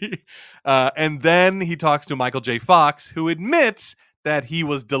to me. And then he talks to Michael J. Fox, who admits that he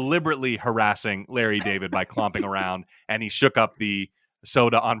was deliberately harassing Larry David by clomping around, and he shook up the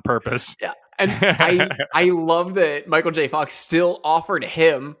soda on purpose. Yeah. And I love that Michael J. Fox still offered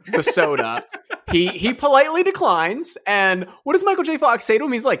him the soda. He politely declines, and what does Michael J. Fox say to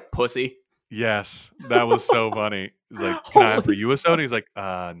him? He's like, pussy. Yes, that was so funny. He's like, can I offer you a soda? He's like,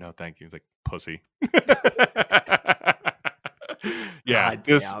 no, thank you. He's like, pussy. Yeah,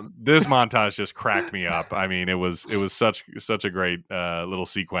 this montage just cracked me up. I mean, it was such a great little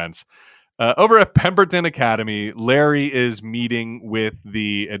sequence. Over at Pemberton Academy, Larry is meeting with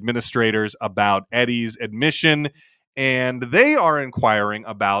the administrators about Eddie's admission, and they are inquiring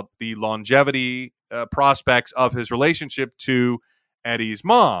about the longevity prospects of his relationship to Eddie's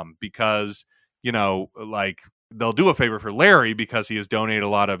mom, because they'll do a favor for Larry because he has donated a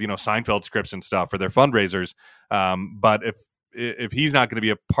lot of Seinfeld scripts and stuff for their fundraisers. But if he's not going to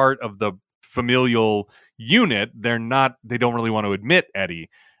be a part of the familial unit, they don't really want to admit Eddie.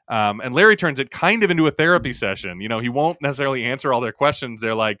 And Larry turns it kind of into a therapy session. He won't necessarily answer all their questions.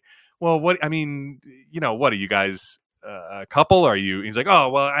 They're like, well, what are you guys, a couple? Are you? He's like, oh,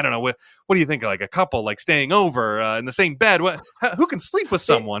 well, I don't know. What do you think? Like a couple, like staying over in the same bed? Who can sleep with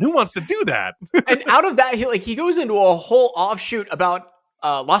someone? Who wants to do that? And out of that, he goes into a whole offshoot about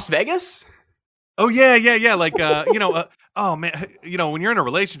Las Vegas. Oh yeah. Like oh man, when you're in a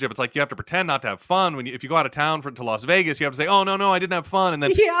relationship, it's like you have to pretend not to have fun. If you go out of town to Las Vegas, you have to say, oh no, I didn't have fun, and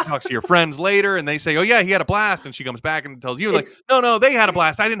then you talk to your friends later, and they say, oh yeah, he had a blast, and she comes back and tells you like, no, they had a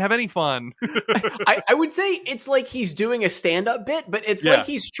blast, I didn't have any fun. I would say it's like he's doing a stand-up bit, but it's like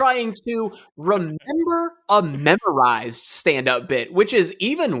he's trying to remember a memorized stand-up bit, which is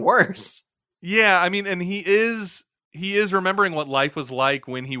even worse. Yeah, I mean, and he is remembering what life was like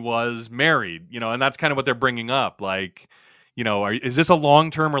when he was married, and that's kind of what they're bringing up. Like, is this a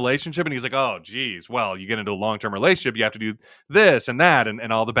long-term relationship? And he's like, oh, geez, well, you get into a long-term relationship, you have to do this and that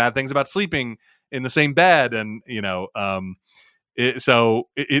and all the bad things about sleeping in the same bed. And,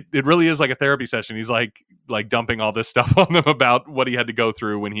 it really is like a therapy session. He's like dumping all this stuff on them about what he had to go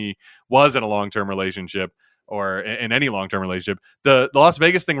through when he was in a long-term relationship or in any long-term relationship. The Las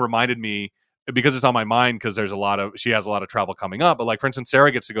Vegas thing reminded me, because it's on my mind, because she has a lot of travel coming up. But like, for instance,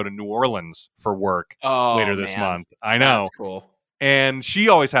 Sarah gets to go to New Orleans for work later this month. I know. That's cool. And she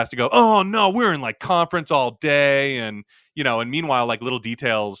always has to go, oh no, we're in like conference all day. And, and meanwhile, like little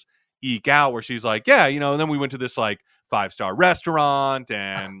details eke out where she's like, yeah, and then we went to this like 5-star restaurant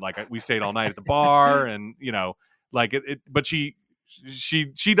and like we stayed all night at the bar and, like but she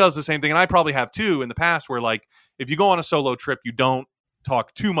does the same thing. And I probably have too in the past where like, if you go on a solo trip, you don't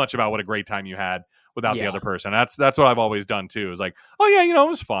talk too much about what a great time you had without the other person. That's what I've always done too. Is like, oh yeah, it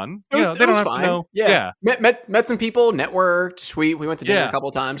was fun. They don't have fine. to know. Yeah. Met some people, networked. We went to dinner a couple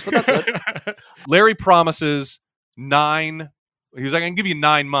of times, but that's it. Larry promises 9. He was like, I can give you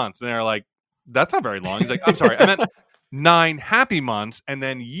 9 months, and they're like, that's not very long. He's like, I'm sorry, I meant 9 happy months, and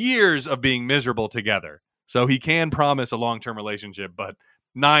then years of being miserable together. So he can promise a long-term relationship, but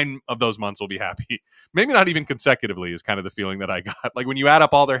 9 of those months will be happy. Maybe not even consecutively is kind of the feeling that I got. Like when you add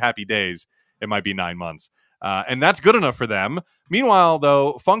up all their happy days, it might be 9 months. And that's good enough for them. Meanwhile,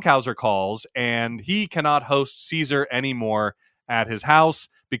 though, Funkhauser calls and he cannot host Caesar anymore at his house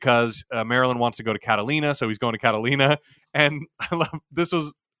because Marilyn wants to go to Catalina. So he's going to Catalina. And I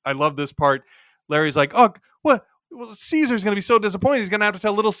love this part. Larry's like, oh, what? Well, Caesar's going to be so disappointed. He's going to have to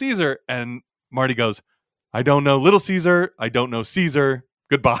tell little Caesar. And Marty goes, I don't know little Caesar. I don't know Caesar.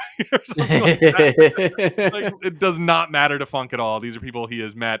 Goodbye. Or something like that. Like, it does not matter to Funk at all. These are people he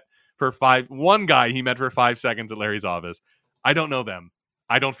has met for 5. One guy he met for 5 seconds at Larry's office. I don't know them.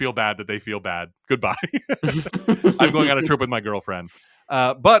 I don't feel bad that they feel bad. Goodbye. I'm going on a trip with my girlfriend.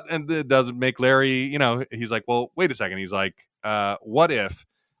 But it doesn't make Larry, he's like, well, wait a second. He's like, what if?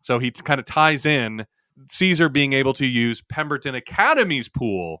 So he kind of ties in Caesar being able to use Pemberton Academy's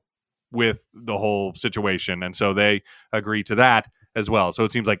pool with the whole situation. And so they agree to that as well. So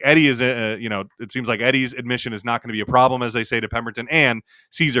it seems like Eddie's admission is not going to be a problem, as they say to Pemberton, and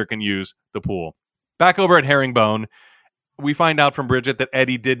Caesar can use the pool. Back over at Herringbone, we find out from Bridget that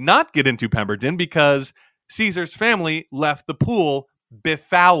Eddie did not get into Pemberton because Caesar's family left the pool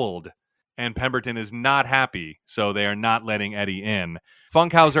befouled, and Pemberton is not happy, so they are not letting Eddie in.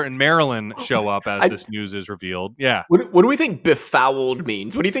 Funkhauser and Marilyn show up as this news is revealed. Yeah. What do we think befouled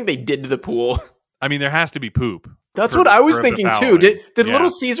means? What do you think they did to the pool? I mean, there has to be poop. That's what I was thinking too. Did little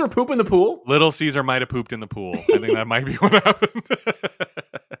Caesar poop in the pool? Little Caesar might have pooped in the pool. I think that might be what happened.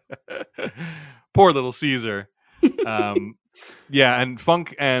 Poor little Caesar. And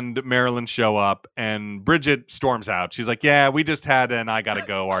Funk and Marilyn show up, and Bridget storms out. She's like, yeah, we just had an I gotta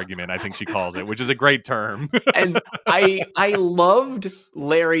go argument, I think she calls it, which is a great term. And I loved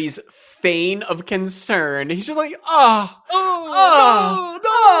Larry's feign of concern. He's just like,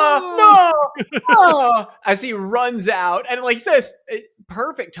 no, as he runs out, and like says,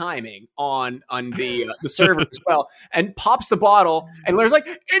 perfect timing on the server as well, and pops the bottle, and Larry's like,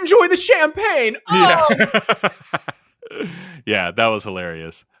 enjoy the champagne. Yeah, that was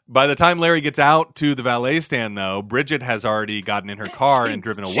hilarious. By the time Larry gets out to the valet stand, though, Bridget has already gotten in her car and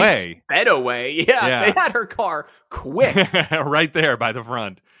driven away. Sped away. Yeah, they had her car quick. Right there by the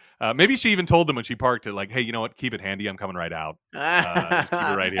front. Maybe she even told them when she parked it, like, hey, you know what? Keep it handy. I'm coming right out. Just keep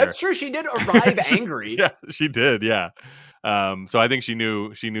it right here. That's true. She did arrive angry. Yeah, she did. Yeah. So I think she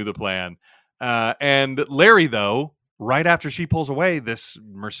knew the plan. And Larry, though, right after she pulls away, this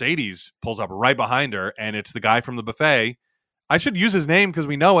Mercedes pulls up right behind her, and it's the guy from the buffet. I should use his name because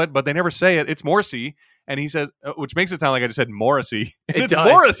we know it, but they never say it. It's Morrissey. And he says, which makes it sound like I just said Morrissey. It's does.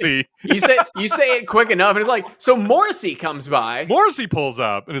 Morrissey. You say it quick enough, and it's like, so Morrissey comes by. Morrissey pulls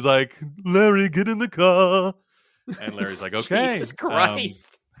up and is like, Larry, get in the car. And Larry's like, okay. Jesus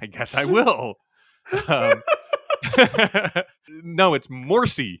Christ. I guess I will. No, it's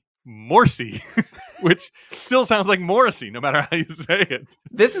Morrissey, which still sounds like Morrissey, no matter how you say it.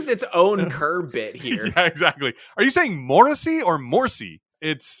 This is its own curb bit here. Yeah, exactly. Are you saying Morrissey or Morrissey?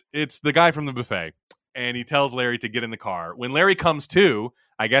 It's the guy from the buffet. and he tells Larry to get in the car. When Larry comes to,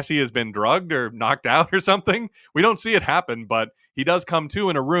 I guess he has been drugged or knocked out or something. We don't see it happen, but he does come to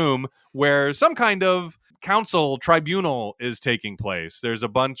in a room where some kind of council tribunal is taking place. There's a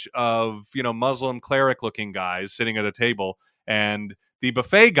bunch of, Muslim cleric looking guys sitting at a table, and the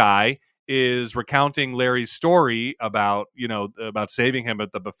buffet guy is recounting Larry's story about saving him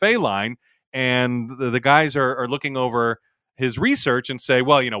at the buffet line. And the guys are looking over his research and say,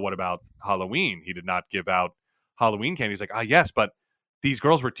 well, what about Halloween? He did not give out Halloween candy. He's like, yes, but these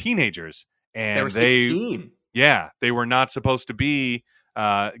girls were teenagers. And they were 16. Yeah, they were not supposed to be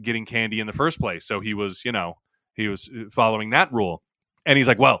getting candy in the first place. So he was following that rule. And he's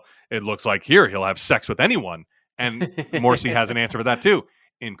like, well, it looks like he'll have sex with anyone. And Morrissey has an answer for that too,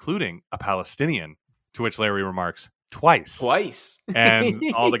 including a Palestinian, to which Larry remarks, twice. And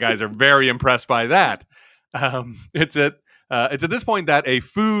all the guys are very impressed by that. It's at this point that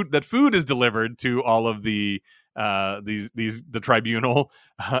food is delivered to all of the tribunal,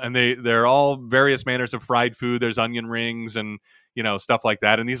 and they're all various manners of fried food. There's onion rings and stuff like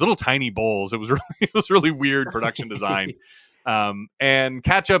that, and these little tiny bowls. It was really weird production design. And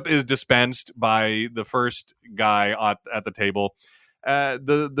ketchup is dispensed by the first guy at the table.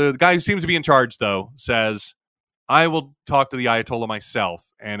 The guy who seems to be in charge, though, says, I will talk to the Ayatollah myself,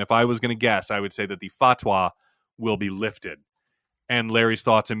 and if I was going to guess, I would say that the fatwa will be lifted. And Larry's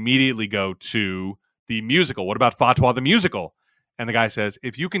thoughts immediately go to the musical. What about Fatwa the musical? And the guy says,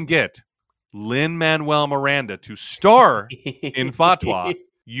 if you can get Lin-Manuel Miranda to star in Fatwa,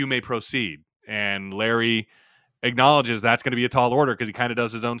 you may proceed. And Larry acknowledges that's going to be a tall order because he kind of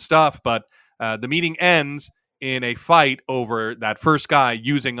does his own stuff. But the meeting ends in a fight over that first guy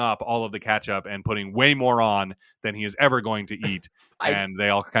using up all of the ketchup and putting way more on than he is ever going to eat. And they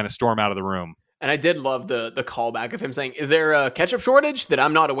all kind of storm out of the room. And I did love the callback of him saying, is there a ketchup shortage that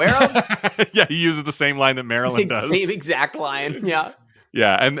I'm not aware of? Yeah, he uses the same line that Marilyn does. Same exact line, yeah.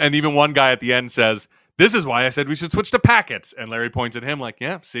 Yeah, and even one guy at the end says, this is why I said we should switch to packets. And Larry points at him like,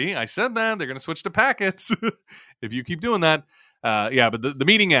 yeah, see, I said that. They're going to switch to packets if you keep doing that. But the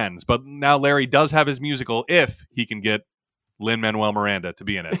meeting ends. But now Larry does have his musical if he can get Lin-Manuel Miranda to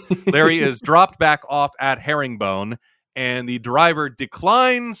be in it. Larry is dropped back off at Herringbone, and the driver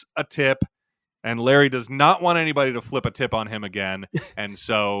declines a tip. And Larry does not want anybody to flip a tip on him again. And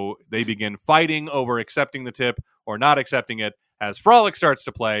so they begin fighting over accepting the tip or not accepting it as Frolic starts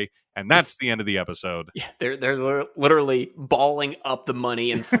to play. And that's the end of the episode. Yeah, they're literally balling up the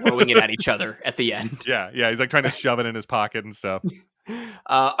money and throwing it at each other at the end. Yeah. He's like trying to shove it in his pocket and stuff.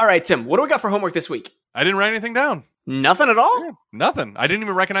 All right, Tim, what do we got for homework this week? I didn't write anything down. Nothing at all? Yeah, nothing. I didn't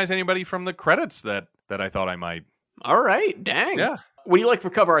even recognize anybody from the credits that I thought I might. All right. Dang. Yeah. What do you like for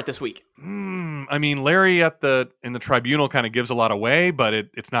cover art this week? I mean, Larry in the tribunal kind of gives a lot away, but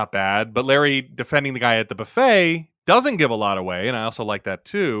it's not bad. But Larry defending the guy at the buffet doesn't give a lot away, and I also like that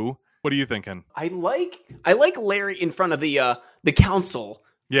too. What are you thinking? I like Larry in front of the council.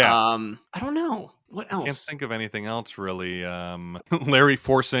 Yeah. I don't know. What else? I can't think of anything else really. Larry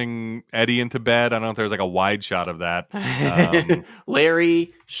forcing Eddie into bed. I don't know if there's like a wide shot of that.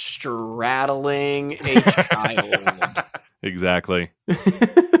 Larry straddling a child. Exactly.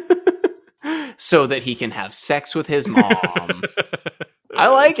 So that he can have sex with his mom. I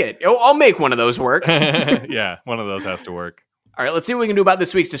like it. I'll make one of those work. Yeah, one of those has to work. All right, let's see what we can do about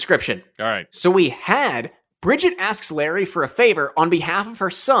this week's description. All right. So we had Bridget asks Larry for a favor on behalf of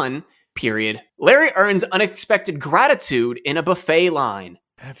her son, period. Larry earns unexpected gratitude in a buffet line.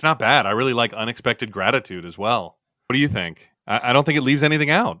 It's not bad. I really like unexpected gratitude as well. What do you think? I don't think it leaves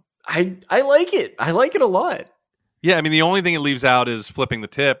anything out. I like it. I like it a lot. Yeah, I mean, the only thing it leaves out is flipping the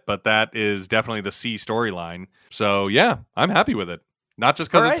tip, but that is definitely the C storyline. So, yeah, I'm happy with it. Not just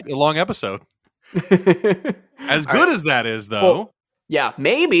because it's a long episode. As good as that is, though. Well, yeah,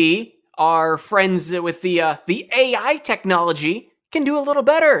 maybe our friends with the AI technology can do a little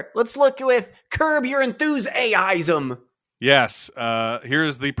better. Let's look with Curb Your Enthusiasm. Yes.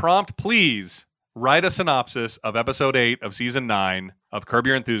 Here's the prompt. Please write a synopsis of episode 8 of season 9 of Curb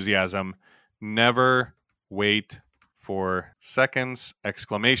Your Enthusiasm. Never wait for seconds,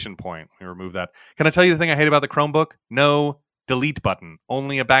 exclamation point. Let me remove that. Can I tell you the thing I hate about the Chromebook? No delete button,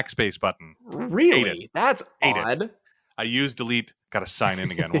 only a backspace button. Really? That's odd. I use delete. Got to sign in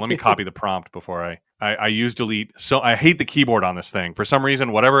again. Well, let me copy the prompt before I use delete. So I hate the keyboard on this thing. For some reason,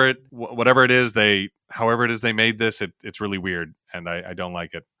 however it is they made this, it's really weird, and I don't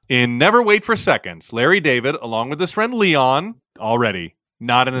like it. In Never Wait for Seconds, Larry David, along with his friend Leon, already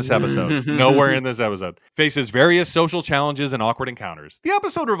not in this episode, nowhere in this episode, faces various social challenges and awkward encounters. The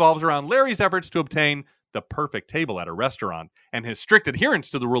episode revolves around Larry's efforts to obtain the perfect table at a restaurant, and his strict adherence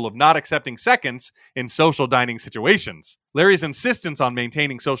to the rule of not accepting seconds in social dining situations. Larry's insistence on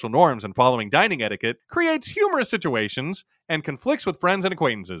maintaining social norms and following dining etiquette creates humorous situations and conflicts with friends and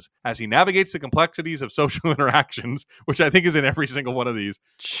acquaintances as he navigates the complexities of social interactions, which I think is in every single one of these.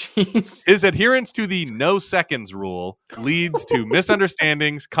 Jeez. His adherence to the no seconds rule leads to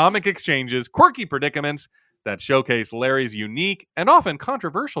misunderstandings, comic exchanges, quirky predicaments that showcase Larry's unique and often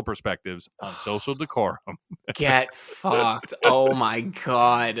controversial perspectives on social decorum. Get fucked. Oh my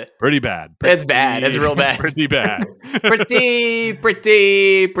God. Pretty bad. That's bad. That's real bad. Pretty bad.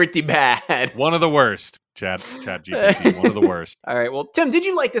 pretty bad. One of the worst. Chat GPT, one of the worst. All right. Well, Tim, did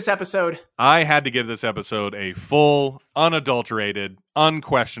you like this episode? I had to give this episode a full, unadulterated,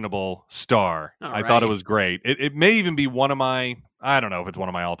 unquestionable star. I thought it was great. It may even be one of my, I don't know if it's one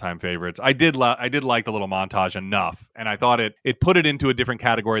of my all-time favorites. I did like the little montage enough, and I thought it put it into a different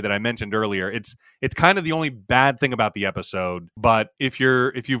category that I mentioned earlier. It's kind of the only bad thing about the episode, but if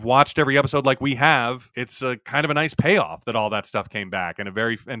you've watched every episode like we have, it's a kind of a nice payoff that all that stuff came back, and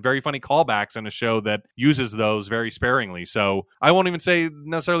very funny callbacks in a show that uses those very sparingly. So I won't even say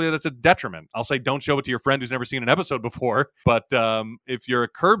necessarily that it's a detriment. I'll say don't show it to your friend who's never seen an episode before, but if you're a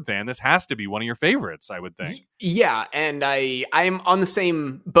Curb fan, this has to be one of your favorites, I would think. Yeah, and I'm on the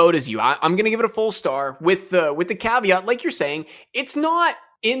same boat as you. I'm going to give it a full star with the caveat, like you're saying, it's not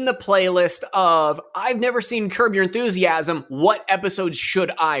in the playlist of I've never seen Curb Your Enthusiasm. What episodes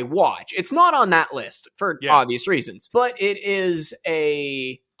should I watch? It's not on that list for obvious reasons, but it is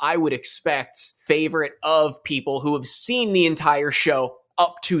I would expect, favorite of people who have seen the entire show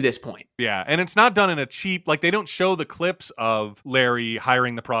up to this point. Yeah, and it's not done in a cheap, like they don't show the clips of Larry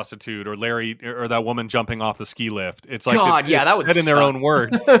hiring the prostitute or Larry or that woman jumping off the ski lift. It's like God, that would said in their own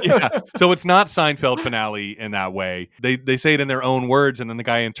words. Yeah, so it's not Seinfeld finale in that way. They say it in their own words, and then the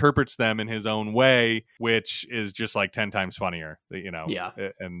guy interprets them in his own way, which is just like 10 times funnier. You know,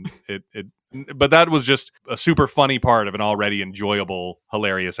 and it. But that was just a super funny part of an already enjoyable,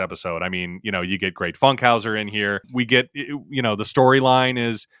 hilarious episode. I mean, you get great Funkhauser in here. We get, the storyline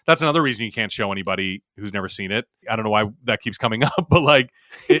is, that's another reason you can't show anybody who's never seen it. I don't know why that keeps coming up, but like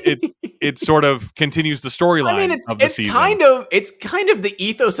it sort of continues the storyline of the season. It's kind of the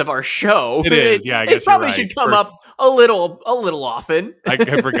ethos of our show. It is, yeah. I guess it probably should come up a little often.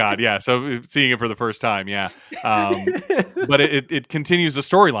 I forgot, yeah. So seeing it for the first time, yeah. But it continues the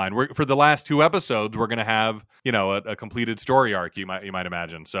storyline. For the last 2 episodes, we're going to have a completed story arc. You might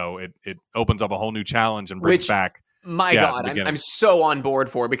imagine. So it opens up a whole new challenge and brings back. My God, I'm so on board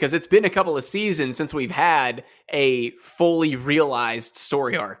for it because it's been a couple of seasons since we've had a fully realized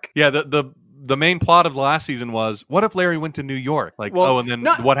story arc. Yeah, the main plot of the last season was, what if Larry went to New York? And then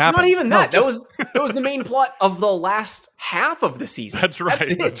what happened? Not even that. That was the main plot of the last half of the season. That's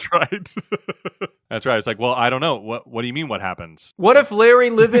right. That's right. That's right. It's like, well, I don't know. What do you mean what happens? What if Larry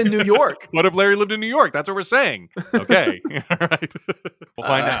lived in New York? What if Larry lived in New York? That's what we're saying. Okay. All right. We'll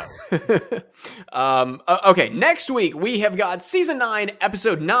find out. Okay. Next week, we have got Season 9,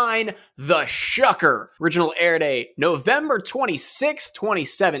 Episode 9, The Shucker. Original air date, November 26,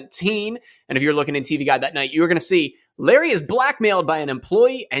 2017. And if you're looking in TV Guide that night, you're going to see Larry is blackmailed by an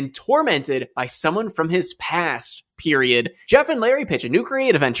employee and tormented by someone from his past. Period. Jeff and Larry pitch a new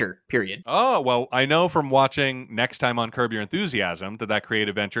creative venture. Period. Oh, well, I know from watching Next Time on Curb Your Enthusiasm that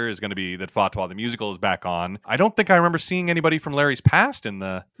creative venture is going to be that Fatwa the Musical is back on. I don't think I remember seeing anybody from Larry's past in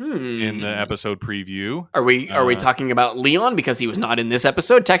the episode preview. Are we talking about Leon because he was not in this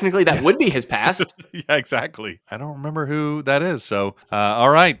episode? Technically, that would be his past. Yeah, exactly. I don't remember who that is. So,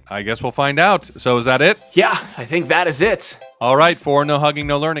 all right. I guess we'll find out. So is that it? Yeah, I think that is it. All right. For No Hugging,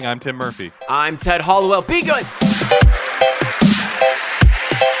 No Learning, I'm Tim Murphy. I'm Ted Hollowell. Be good.